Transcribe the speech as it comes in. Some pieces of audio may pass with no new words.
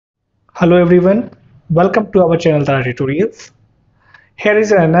Hello everyone, welcome to our channel Tara Tutorials. Here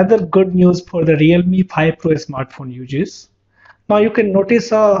is another good news for the Realme 5 Pro smartphone users. Now you can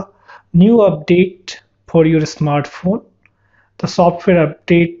notice a new update for your smartphone. The software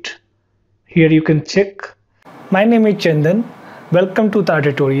update here you can check. My name is Chandan. Welcome to Tara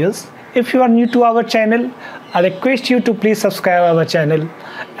Tutorials. If you are new to our channel, I request you to please subscribe our channel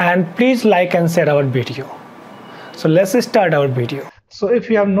and please like and share our video. So let's start our video. So if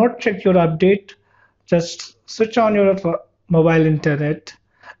you have not checked your update, just switch on your mobile internet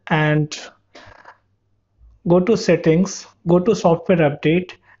and go to settings, go to software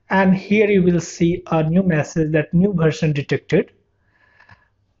update, and here you will see a new message that new version detected.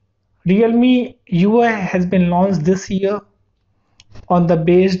 Realme UI has been launched this year on the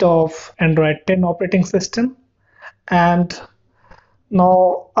based of Android 10 operating system, and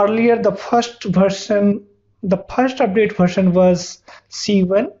now earlier the first update version was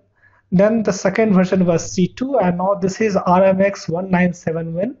C1, then the second version was C2, and now this is RMX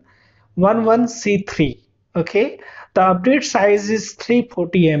 197111C3. Okay, the update size is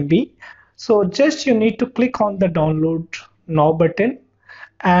 340 MB. So just you need to click on the download now button,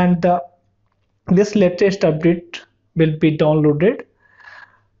 and this latest update will be downloaded.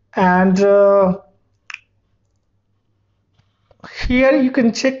 And here you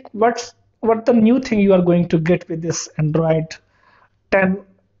can check what the new thing you are going to get with this Android 10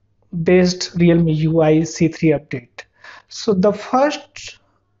 based Realme UI C3 update. So the first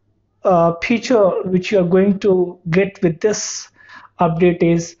feature which you are going to get with this update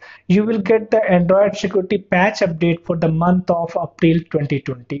is you will get the Android security patch update for the month of April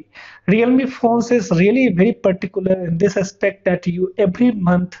 2020. Realme phones is really very particular in this aspect that you every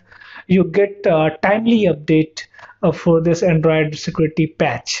month you get a timely update for this Android security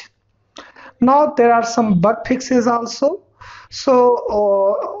patch. Now there are some bug fixes also.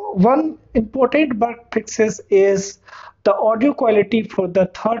 So one important bug fixes is the audio quality for the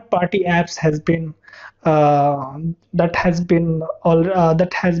third-party apps has been that has been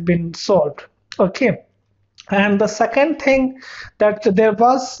solved. Okay. And the second thing that there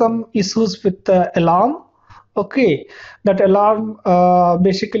was some issues with the alarm. Okay, that alarm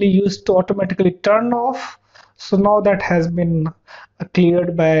basically used to automatically turn off. So now that has been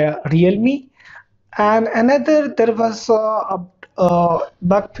cleared by Realme. And another there was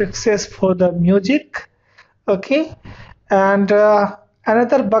bug fixes for the music. Okay, and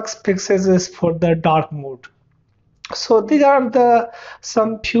another bug fixes is for the dark mode. So these are the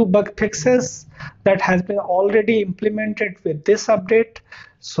some few bug fixes that has been already implemented with this update.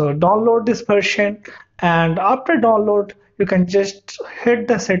 So download this version, and after download you can just hit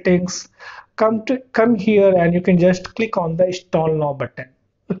the settings, come here, and you can just click on the install now button.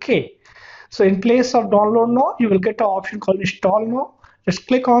 Okay, so in place of download now you will get an option called install now. Just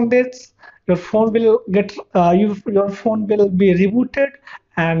click on this, your phone will get your phone will be rebooted,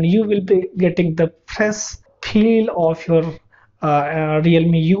 and you will be getting the fresh feel of your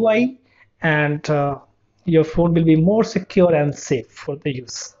Realme UI, and your phone will be more secure and safe for the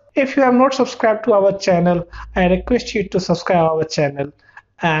use. If you have not subscribed to our channel, I request you to subscribe our channel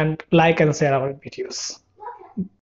and like and share our videos.